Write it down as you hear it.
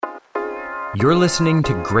You're listening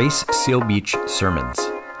to Grace Seal Beach Sermons.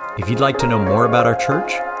 If you'd like to know more about our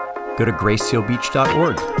church, go to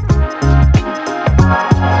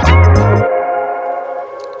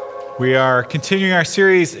gracesealbeach.org. We are continuing our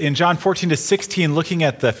series in John 14 to 16, looking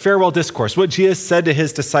at the farewell discourse, what Jesus said to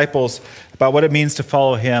his disciples about what it means to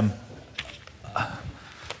follow him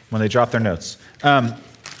when they drop their notes,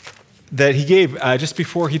 that he gave just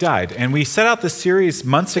before he died. And we set out this series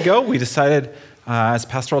months ago. We decided as a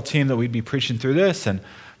pastoral team that we'd be preaching through this, and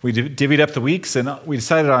we divvied up the weeks, and we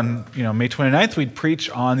decided on May 29th we'd preach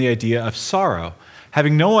on the idea of sorrow,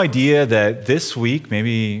 having no idea that this week,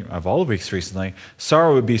 maybe of all the weeks recently,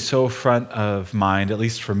 sorrow would be so front of mind, at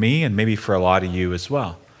least for me and maybe for a lot of you as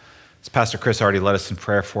well. As Pastor Chris already led us in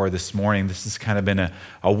prayer for this morning, this has kind of been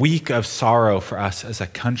a week of sorrow for us as a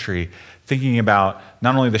country, thinking about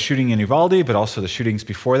not only the shooting in Uvalde, but also the shootings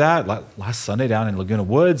before that, last Sunday down in Laguna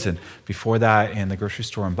Woods, and before that in the grocery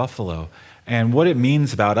store in Buffalo, and what it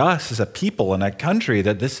means about us as a people and a country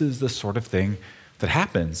that this is the sort of thing that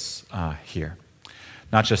happens here.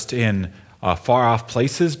 Not just in far-off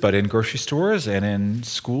places, but in grocery stores and in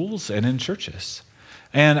schools and in churches.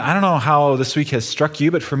 And I don't know how this week has struck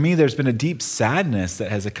you, but for me, there's been a deep sadness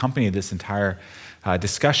that has accompanied this entire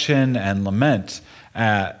discussion and lament,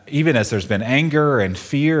 even as there's been anger and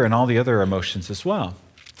fear and all the other emotions as well.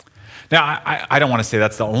 Now, I don't want to say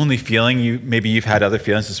that's the only feeling. Maybe you've had other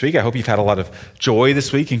feelings this week. I hope you've had a lot of joy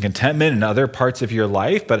this week and contentment in other parts of your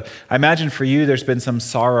life. But I imagine for you, there's been some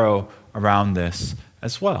sorrow around this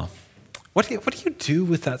as well. What do you do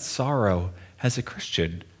with that sorrow as a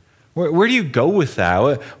Christian? Where do you go with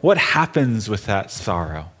that? What happens with that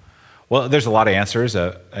sorrow? Well, there's a lot of answers,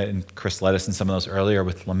 and Chris led us in some of those earlier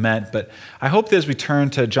with lament, but I hope that as we turn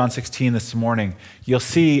to John 16 this morning, you'll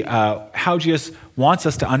see how Jesus wants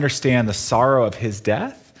us to understand the sorrow of his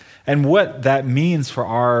death and what that means for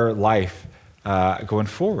our life going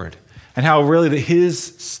forward, and how really the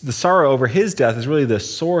sorrow over his death is really the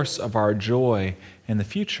source of our joy in the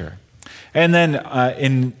future. And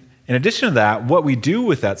then in addition to that, what we do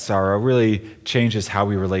with that sorrow really changes how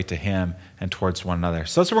we relate to him and towards one another.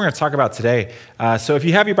 So that's what we're going to talk about today. So if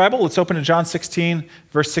you have your Bible, let's open to John 16,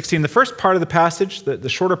 verse 16. The first part of the passage, the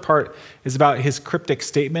shorter part, is about his cryptic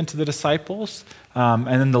statement to the disciples. And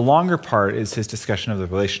then the longer part is his discussion of the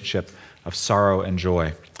relationship of sorrow and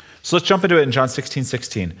joy. So let's jump into it in John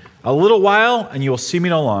 16:16. A little while, and you will see me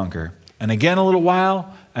no longer. And again a little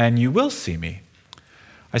while, and you will see me.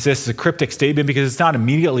 I say this is a cryptic statement because it's not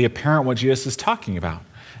immediately apparent what Jesus is talking about.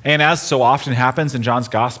 And as so often happens in John's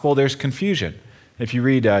gospel, there's confusion. If you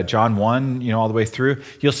read John 1, all the way through,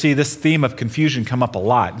 you'll see this theme of confusion come up a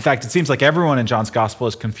lot. In fact, it seems like everyone in John's gospel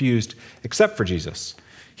is confused except for Jesus.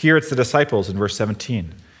 Here it's the disciples in verse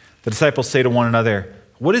 17. The disciples say to one another,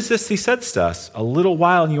 "What is this he says to us? A little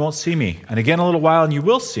while and you won't see me, and again a little while and you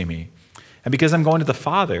will see me. And because I'm going to the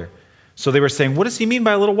Father." So they were saying, "What does he mean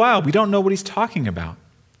by a little while? We don't know what he's talking about."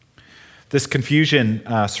 This confusion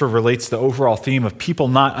sort of relates to the overall theme of people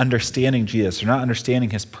not understanding Jesus or not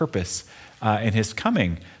understanding his purpose in his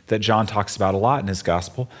coming that John talks about a lot in his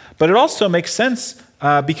gospel. But it also makes sense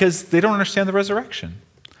because they don't understand the resurrection.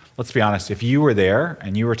 Let's be honest, if you were there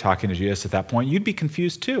and you were talking to Jesus at that point, you'd be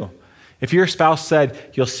confused too. If your spouse said,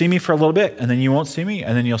 "You'll see me for a little bit, and then you won't see me,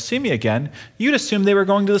 and then you'll see me again," you'd assume they were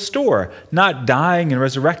going to the store, not dying and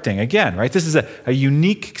resurrecting again, right? This is a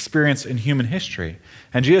unique experience in human history.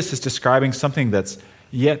 And Jesus is describing something that's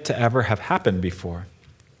yet to ever have happened before.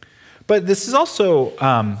 But this is also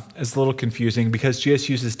is a little confusing because Jesus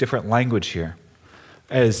uses different language here.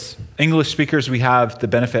 As English speakers, we have the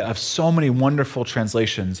benefit of so many wonderful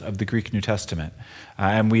translations of the Greek New Testament.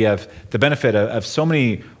 And we have the benefit of so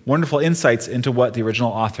many wonderful insights into what the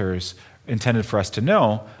original authors intended for us to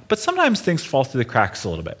know. But sometimes things fall through the cracks a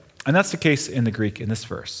little bit. And that's the case in the Greek in this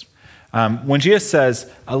verse. When Jesus says,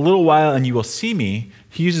 "A little while and you will see me,"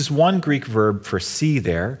 he uses one Greek verb for see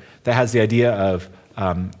there that has the idea of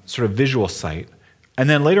sort of visual sight. And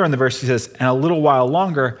then later in the verse he says, "And a little while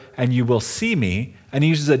longer and you will see me." And he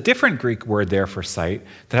uses a different Greek word there for sight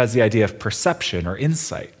that has the idea of perception or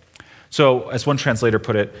insight. So as one translator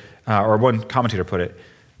put it, or one commentator put it,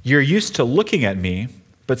 "You're used to looking at me,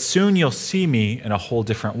 but soon you'll see me in a whole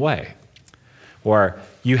different way." Or,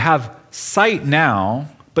 "You have sight now,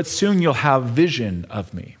 but soon you'll have vision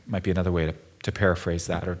of me." Might be another way to paraphrase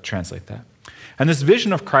that or translate that. And this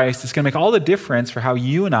vision of Christ is going to make all the difference for how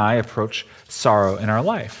you and I approach sorrow in our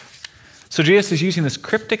life. So Jesus is using this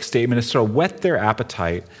cryptic statement to sort of whet their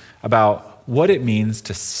appetite about what it means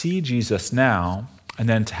to see Jesus now and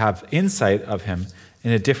then to have insight of him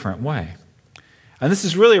in a different way. And this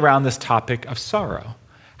is really around this topic of sorrow.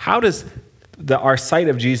 How does our sight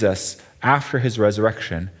of Jesus after his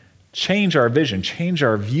resurrection change our vision, change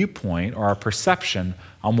our viewpoint or our perception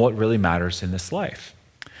on what really matters in this life.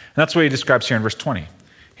 And that's what he describes here in verse 20.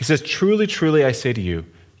 He says, "Truly, truly, I say to you,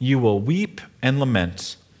 you will weep and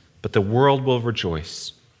lament, but the world will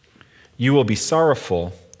rejoice. You will be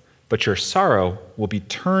sorrowful, but your sorrow will be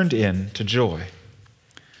turned into joy."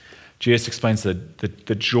 Jesus explains that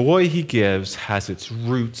the joy he gives has its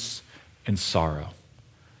roots in sorrow.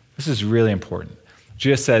 This is really important.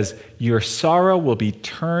 Jesus says, your sorrow will be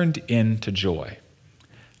turned into joy.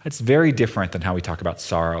 That's very different than how we talk about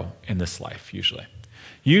sorrow in this life, usually.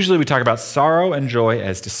 Usually we talk about sorrow and joy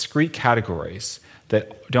as discrete categories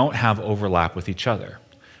that don't have overlap with each other.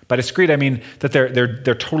 By discrete, I mean that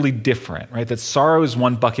they're totally different, right? That sorrow is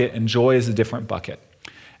one bucket and joy is a different bucket.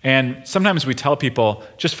 And sometimes we tell people,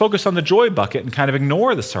 just focus on the joy bucket and kind of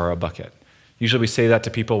ignore the sorrow bucket. Usually we say that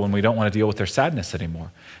to people when we don't want to deal with their sadness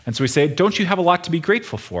anymore. And so we say, don't you have a lot to be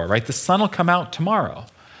grateful for, right? The sun will come out tomorrow.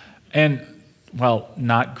 And, well,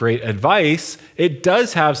 not great advice. It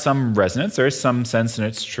does have some resonance. There is some sense and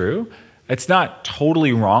it's true. It's not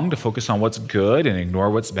totally wrong to focus on what's good and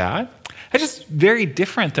ignore what's bad. It's just very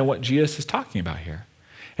different than what Jesus is talking about here.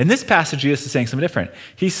 In this passage, Jesus is saying something different.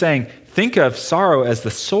 He's saying, think of sorrow as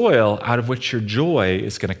the soil out of which your joy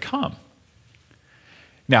is going to come.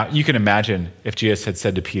 Now, you can imagine if Jesus had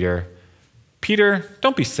said to Peter, "Peter,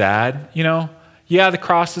 don't be sad. Yeah, the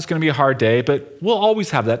cross is going to be a hard day, but we'll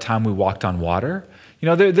always have that time we walked on water.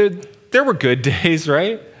 There were good days,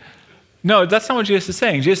 right?" No, that's not what Jesus is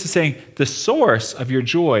saying. Jesus is saying the source of your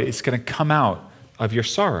joy is going to come out of your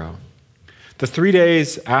sorrow. The 3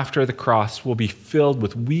 days after the cross will be filled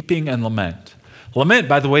with weeping and lament. Lament,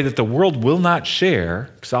 by the way, that the world will not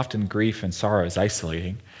share, because often grief and sorrow is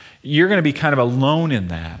isolating. You're going to be kind of alone in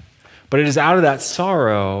that. But it is out of that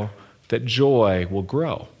sorrow that joy will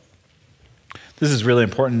grow. This is really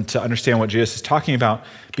important to understand what Jesus is talking about,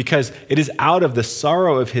 because it is out of the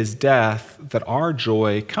sorrow of his death that our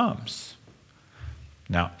joy comes.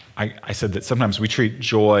 Now, I said that sometimes we treat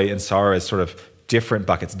joy and sorrow as sort of different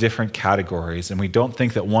buckets, different categories, and we don't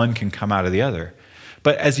think that one can come out of the other.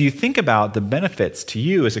 But as you think about the benefits to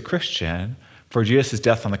you as a Christian for Jesus'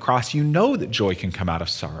 death on the cross, you know that joy can come out of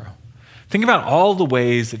sorrow. Think about all the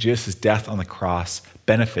ways that Jesus' death on the cross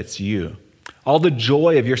benefits you. All the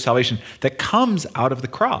joy of your salvation that comes out of the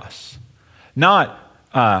cross. Not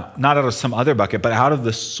out of some other bucket, but out of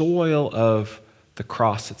the soil of the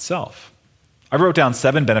cross itself. I wrote down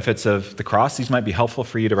 7 benefits of the cross. These might be helpful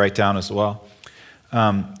for you to write down as well.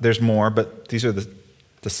 There's more, but these are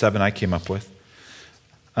the 7 I came up with.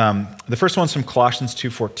 The first one's from Colossians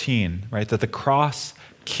 2:14, right? That the cross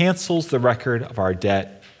cancels the record of our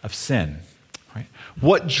debt of sin. Right?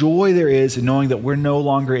 What joy there is in knowing that we're no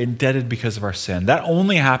longer indebted because of our sin. That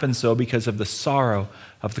only happens so because of the sorrow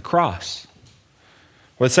of the cross.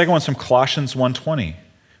 Or the second one's from Colossians 1:20.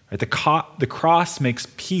 Right? The cross makes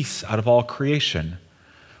peace out of all creation.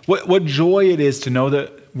 What joy it is to know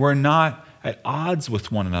that we're not at odds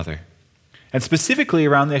with one another. And specifically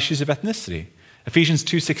around the issues of ethnicity. Ephesians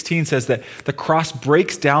 2:16 says that the cross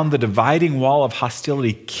breaks down the dividing wall of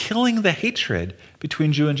hostility, killing the hatred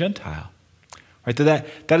between Jew and Gentile. Right?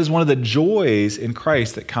 That is one of the joys in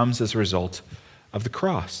Christ that comes as a result of the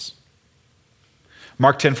cross.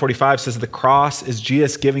 Mark 10:45 says the cross is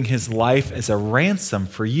Jesus giving his life as a ransom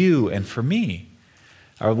for you and for me.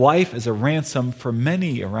 Our life is a ransom for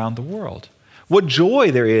many around the world. What joy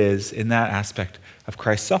there is in that aspect of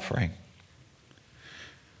Christ's suffering.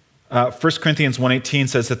 1 Corinthians 1:18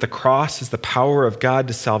 says that the cross is the power of God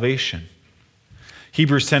to salvation.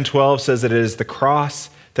 Hebrews 10:12 says that it is the cross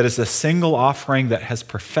that is a single offering that has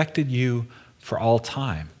perfected you for all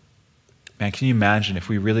time. Man, can you imagine if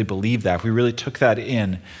we really believed that, if we really took that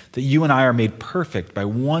in, that you and I are made perfect by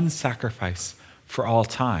one sacrifice for all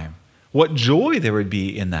time? What joy there would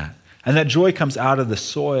be in that. And that joy comes out of the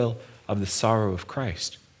soil of the sorrow of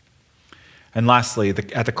Christ. And lastly,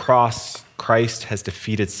 at the cross, Christ has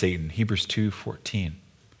defeated Satan. Hebrews 2:14.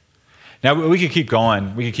 Now, we could keep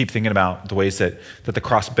going. We could keep thinking about the ways that the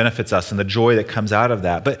cross benefits us and the joy that comes out of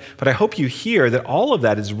that. But I hope you hear that all of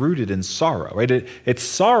that is rooted in sorrow, right? It's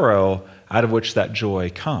sorrow out of which that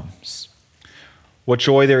joy comes. What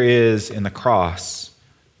joy there is in the cross,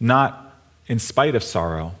 not in spite of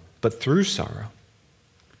sorrow, but through sorrow.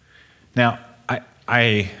 Now,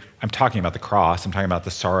 I'm talking about the cross. I'm talking about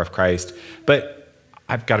the sorrow of Christ. But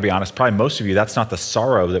I've got to be honest, probably most of you, that's not the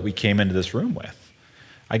sorrow that we came into this room with.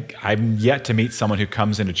 I'm yet to meet someone who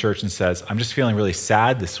comes into church and says, I'm just feeling really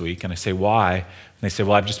sad this week. And I say, why? And they say,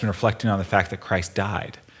 well, I've just been reflecting on the fact that Christ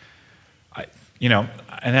died.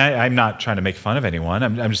 and I'm not trying to make fun of anyone.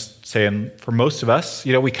 I'm just saying for most of us,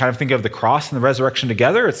 we kind of think of the cross and the resurrection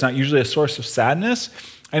together. It's not usually a source of sadness,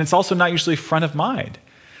 and it's also not usually front of mind.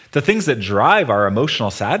 The things that drive our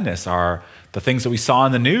emotional sadness are the things that we saw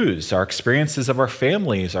in the news, our experiences of our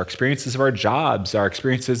families, our experiences of our jobs, our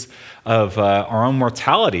experiences of our own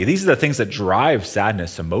mortality. These are the things that drive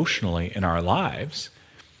sadness emotionally in our lives.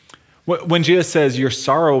 When Jesus says, your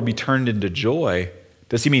sorrow will be turned into joy,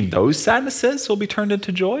 does he mean those sadnesses will be turned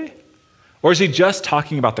into joy? Or is he just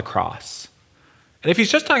talking about the cross? And if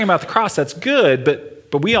he's just talking about the cross, that's good,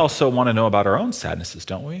 but we also want to know about our own sadnesses,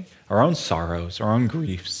 don't we? Our own sorrows, our own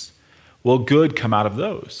griefs. Will good come out of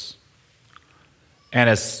those? And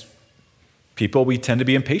as people, we tend to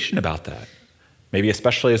be impatient about that. Maybe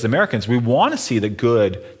especially as Americans, we want to see the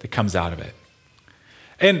good that comes out of it.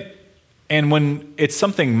 And when it's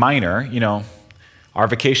something minor, our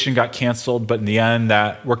vacation got canceled, but in the end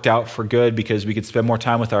that worked out for good because we could spend more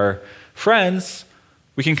time with our friends,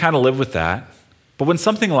 we can kind of live with that. But when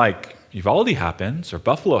something like Uvalde happens or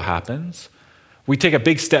Buffalo happens, we take a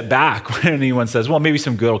big step back when anyone says, well, maybe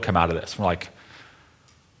some good will come out of this. We're like,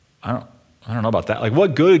 I don't know about that. Like,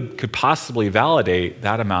 what good could possibly validate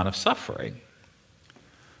that amount of suffering?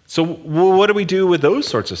 So what do we do with those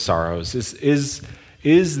sorts of sorrows?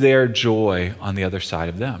 Is there joy on the other side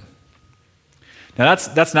of them? Now,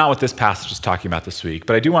 that's not what this passage is talking about this week,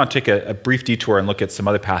 but I do want to take a brief detour and look at some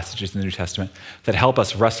other passages in the New Testament that help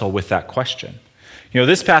us wrestle with that question.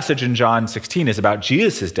 This passage in John 16 is about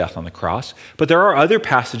Jesus' death on the cross, but there are other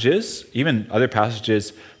passages, even other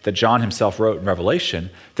passages that John himself wrote in Revelation,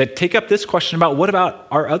 that take up this question about what about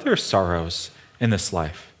our other sorrows in this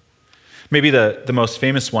life? Maybe the most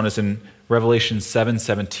famous one is in Revelation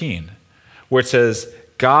 7:17, where it says,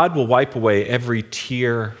 God will wipe away every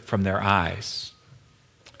tear from their eyes.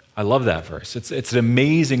 I love that verse. It's an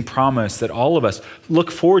amazing promise that all of us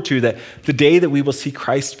look forward to, that the day that we will see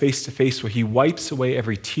Christ face to face, where he wipes away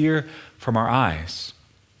every tear from our eyes.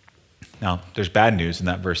 Now, there's bad news in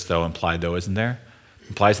that verse, though, implied, though, isn't there? It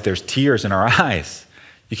implies that there's tears in our eyes.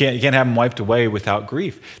 You can't have them wiped away without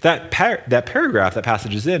grief. That paragraph, that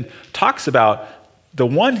passage is in, talks about the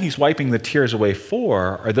one he's wiping the tears away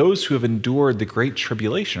for are those who have endured the great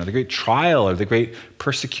tribulation or the great trial or the great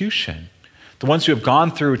persecution. The ones who have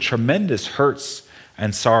gone through tremendous hurts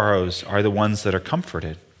and sorrows are the ones that are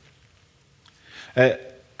comforted.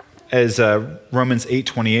 As Romans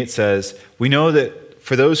 8:28 says, we know that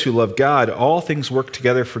for those who love God, all things work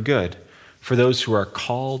together for good, for those who are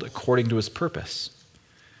called according to his purpose.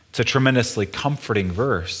 It's a tremendously comforting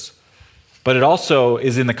verse, but it also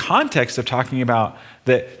is in the context of talking about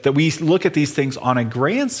that we look at these things on a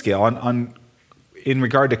grand scale, in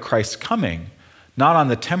regard to Christ's coming, not on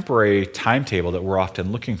the temporary timetable that we're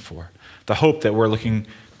often looking for, the hope that we're looking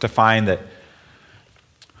to find that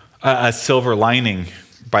a silver lining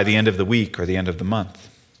by the end of the week or the end of the month.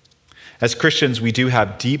 As Christians, we do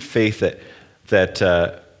have deep faith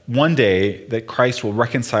that one day that Christ will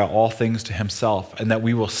reconcile all things to himself and that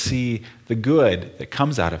we will see the good that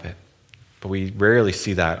comes out of it. But we rarely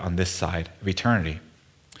see that on this side of eternity.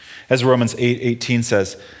 As Romans 8:18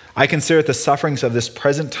 says, I consider that the sufferings of this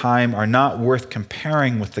present time are not worth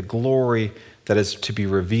comparing with the glory that is to be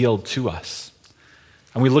revealed to us.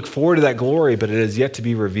 And we look forward to that glory, but it is yet to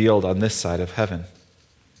be revealed on this side of heaven.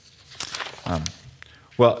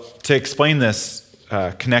 To explain this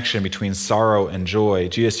connection between sorrow and joy,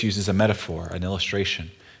 Jesus uses a metaphor, an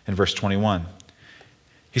illustration, in verse 21.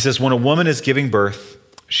 He says, when a woman is giving birth,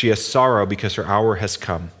 she has sorrow because her hour has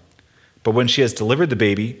come. But when she has delivered the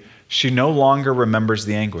baby, she no longer remembers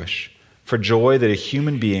the anguish for joy that a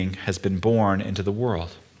human being has been born into the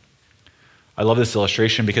world. I love this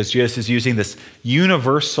illustration because Jesus is using this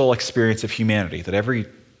universal experience of humanity that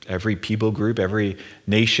every people group, every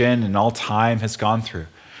nation in all time has gone through.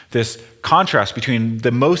 This contrast between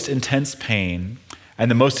the most intense pain and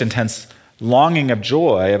the most intense longing of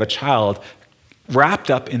joy of a child wrapped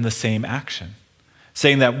up in the same action,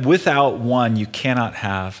 saying that without one, you cannot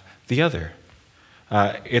have the other.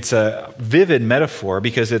 It's a vivid metaphor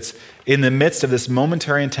because it's in the midst of this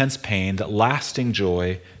momentary intense pain that lasting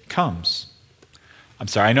joy comes. I'm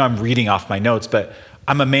sorry, I know I'm reading off my notes, but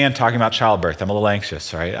I'm a man talking about childbirth. I'm a little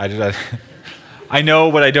anxious, right? I know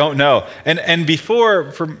what I don't know. And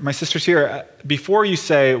before, for my sisters here, before you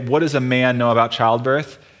say, what does a man know about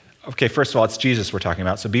childbirth? Okay, first of all, it's Jesus we're talking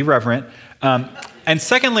about, so be reverent. And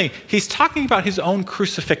secondly, he's talking about his own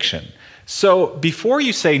crucifixion. So before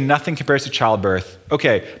you say nothing compares to childbirth,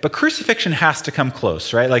 okay, but crucifixion has to come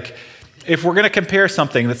close, right? Like, if we're going to compare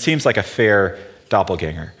something that seems like a fair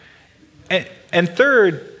doppelganger. And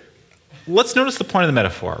third, let's notice the point of the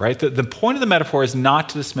metaphor, right? The point of the metaphor is not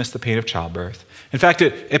to dismiss the pain of childbirth. In fact,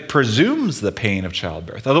 it presumes the pain of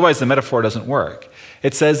childbirth. Otherwise, the metaphor doesn't work.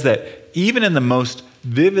 It says that even in the most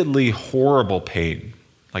vividly horrible pain,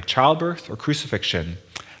 like childbirth or crucifixion,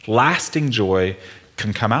 lasting joy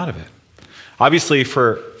can come out of it. Obviously,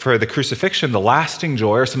 for the crucifixion, the lasting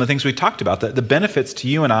joy are some of the things we talked about, the benefits to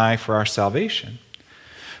you and I for our salvation.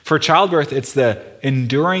 For childbirth, it's the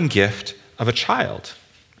enduring gift of a child.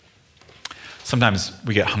 Sometimes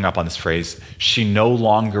we get hung up on this phrase, she no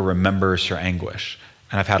longer remembers her anguish.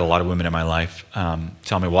 And I've had a lot of women in my life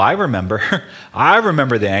tell me, well, I remember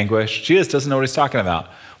the anguish. Jesus doesn't know what he's talking about.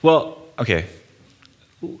 Well, okay,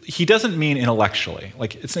 he doesn't mean intellectually.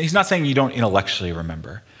 Like he's not saying you don't intellectually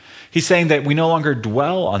remember. He's saying that we no longer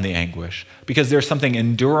dwell on the anguish because there's something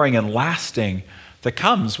enduring and lasting that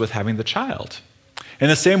comes with having the child. In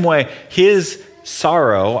the same way, his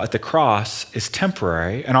sorrow at the cross is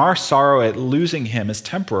temporary, and our sorrow at losing him is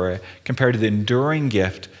temporary compared to the enduring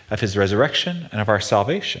gift of his resurrection and of our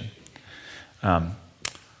salvation. All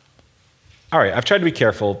right, I've tried to be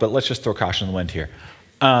careful, but let's just throw caution in the wind here.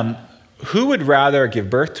 Who would rather give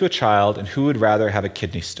birth to a child, and who would rather have a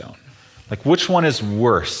kidney stone? Like, which one is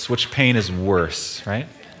worse? Which pain is worse, right?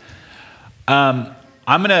 I'm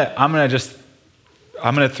gonna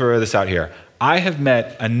throw this out here. I have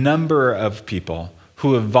met a number of people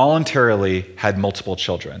who have voluntarily had multiple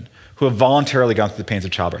children, who have voluntarily gone through the pains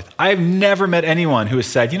of childbirth. I have never met anyone who has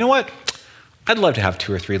said, you know what? I'd love to have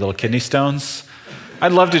 2 or 3 little kidney stones.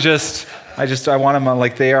 I'd love to I want them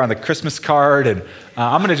like they are on the Christmas card, and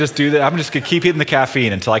I'm going to just do that. I'm just going to keep eating the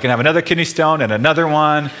caffeine until I can have another kidney stone and another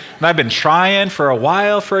one. And I've been trying for a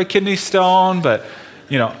while for a kidney stone, but,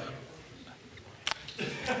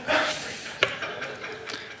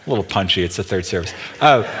 a little punchy. It's the third service.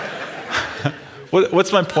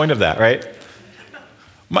 What's my point of that, right?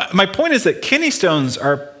 My point is that kidney stones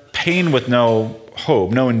are pain with no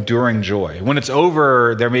hope, no enduring joy. When it's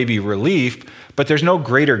over, there may be relief, but there's no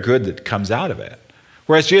greater good that comes out of it.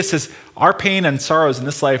 Whereas Jesus says, our pain and sorrows in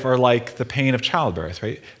this life are like the pain of childbirth,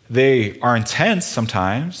 right? They are intense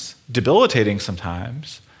sometimes, debilitating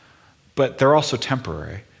sometimes, but they're also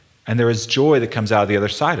temporary. And there is joy that comes out of the other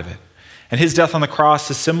side of it. And his death on the cross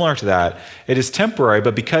is similar to that. It is temporary,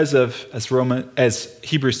 but because of, as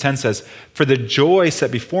Hebrews 10 says, for the joy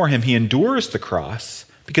set before him, he endures the cross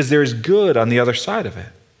because there is good on the other side of it.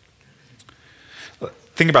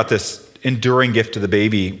 Think about this enduring gift to the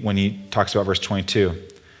baby when he talks about verse 22.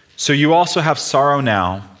 So you also have sorrow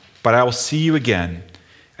now, but I will see you again,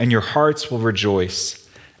 and your hearts will rejoice,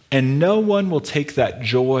 and no one will take that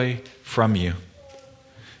joy from you.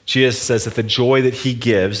 Jesus says that the joy that he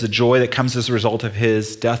gives, the joy that comes as a result of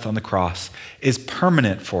his death on the cross, is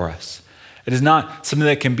permanent for us. It is not something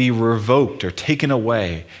that can be revoked or taken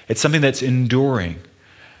away. It's something that's enduring.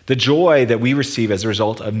 The joy that we receive as a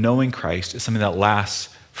result of knowing Christ is something that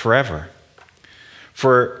lasts forever.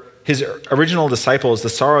 For his original disciples, the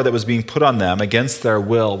sorrow that was being put on them against their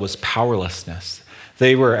will was powerlessness.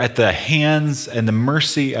 They were at the hands and the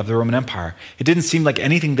mercy of the Roman Empire. It didn't seem like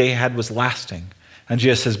anything they had was lasting. And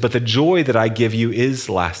Jesus says, but the joy that I give you is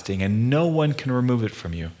lasting, and no one can remove it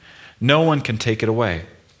from you. No one can take it away.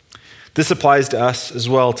 This applies to us as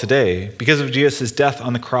well today. Because of Jesus' death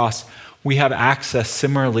on the cross, we have access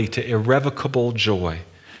similarly to irrevocable joy.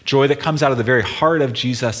 Joy that comes out of the very heart of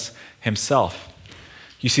Jesus himself.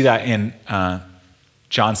 You see that in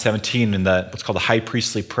John 17 in what's called the high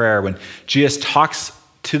priestly prayer, when Jesus talks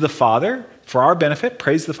to the Father for our benefit,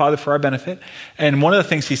 prays the Father for our benefit. And one of the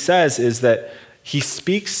things he says is that he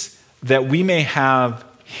speaks that we may have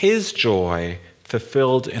his joy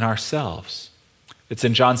fulfilled in ourselves. It's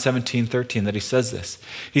in John 17:13 that he says this.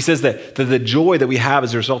 He says that the joy that we have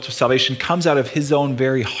as a result of salvation comes out of his own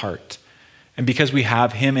very heart. And because we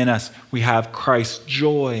have him in us, we have Christ's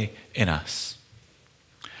joy in us.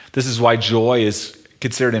 This is why joy is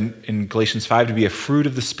considered in Galatians 5 to be a fruit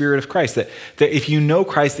of the Spirit of Christ. That if you know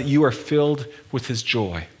Christ, that you are filled with his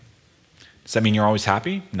joy. Does that mean you're always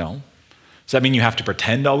happy? No. Does that mean you have to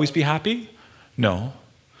pretend to always be happy? No.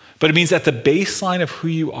 But it means at the baseline of who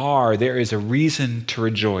you are, there is a reason to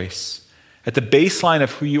rejoice. At the baseline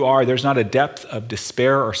of who you are, there's not a depth of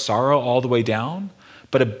despair or sorrow all the way down,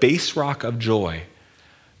 but a base rock of joy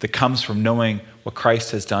that comes from knowing what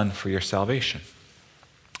Christ has done for your salvation.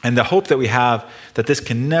 And the hope that we have that this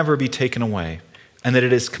can never be taken away and that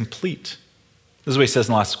it is complete. This is what he says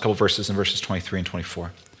in the last couple of verses, in verses 23 and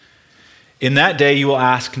 24. In that day you will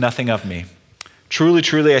ask nothing of me. Truly,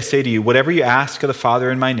 truly, I say to you, whatever you ask of the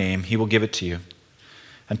Father in my name, he will give it to you.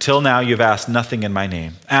 Until now, you have asked nothing in my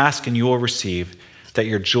name. Ask and you will receive, that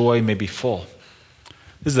your joy may be full.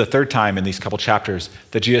 This is the third time in these couple chapters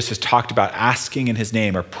that Jesus has talked about asking in his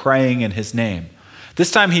name or praying in his name.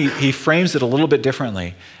 This time he frames it a little bit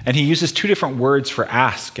differently, and he uses two different words for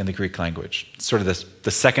ask in the Greek language. It's sort of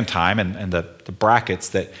the second time, and the brackets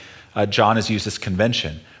that John has used this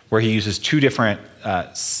convention, where he uses two different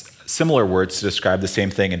similar words to describe the same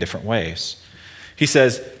thing in different ways. He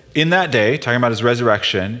says, in that day, talking about his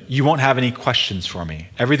resurrection, you won't have any questions for me.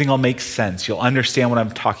 Everything will make sense. You'll understand what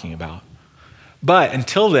I'm talking about. But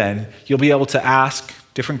until then, you'll be able to ask,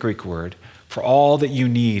 different Greek word, for all that you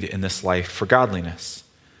need in this life for godliness.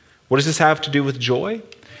 What does this have to do with joy?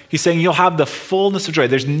 He's saying you'll have the fullness of joy.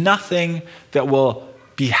 There's nothing that will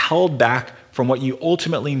be held back from what you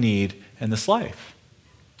ultimately need in this life.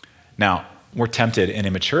 Now, we're tempted in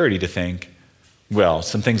immaturity to think, well,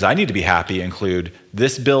 some things I need to be happy include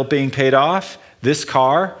this bill being paid off, this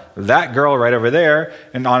car, that girl right over there,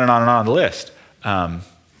 and on and on and on the list.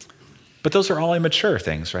 But those are all immature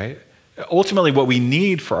things, right? Ultimately, what we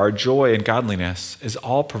need for our joy and godliness is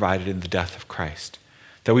all provided in the death of Christ.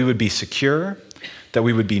 That we would be secure, that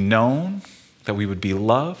we would be known, that we would be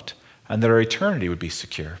loved, and that our eternity would be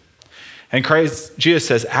secure. And Jesus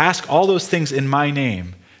says, ask all those things in my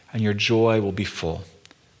name, and your joy will be full.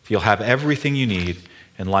 You'll have everything you need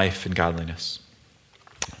in life and godliness.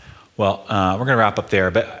 Well, we're going to wrap up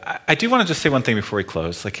there, but I do want to just say one thing before we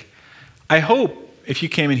close. I hope if you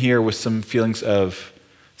came in here with some feelings of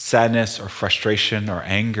sadness or frustration or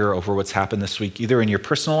anger over what's happened this week, either in your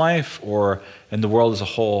personal life or in the world as a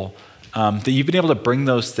whole, that you've been able to bring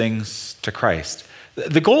those things to Christ.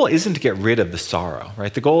 The goal isn't to get rid of the sorrow,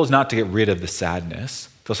 right? The goal is not to get rid of the sadness,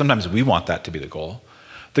 though sometimes we want that to be the goal.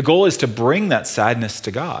 The goal is to bring that sadness to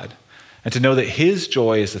God and to know that his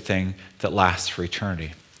joy is the thing that lasts for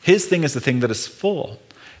eternity. His thing is the thing that is full.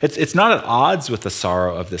 It's not at odds with the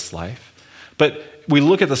sorrow of this life, but we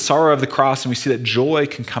look at the sorrow of the cross and we see that joy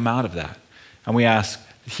can come out of that. And we ask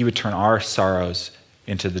that he would turn our sorrows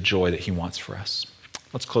into the joy that he wants for us.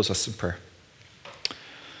 Let's close us in prayer.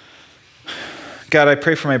 God, I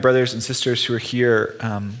pray for my brothers and sisters who are here,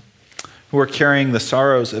 who are carrying the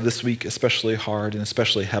sorrows of this week especially hard and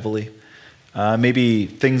especially heavily. Maybe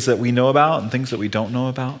things that we know about and things that we don't know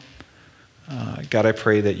about. God, I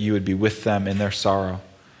pray that you would be with them in their sorrow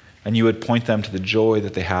and you would point them to the joy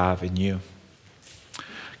that they have in you.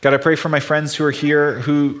 God, I pray for my friends who are here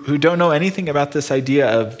who don't know anything about this idea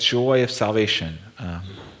of joy of salvation.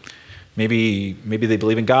 Maybe they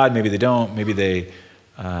believe in God, maybe they don't. Maybe they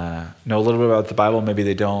know a little bit about the Bible, maybe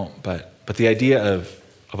they don't. But the idea of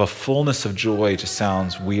a fullness of joy just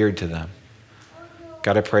sounds weird to them.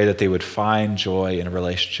 God, I pray that they would find joy in a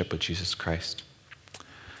relationship with Jesus Christ.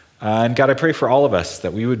 And God, I pray for all of us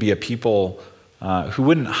that we would be a people who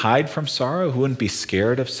wouldn't hide from sorrow, who wouldn't be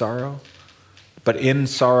scared of sorrow, but in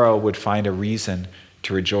sorrow would find a reason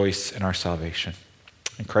to rejoice in our salvation.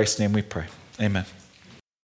 In Christ's name we pray. Amen.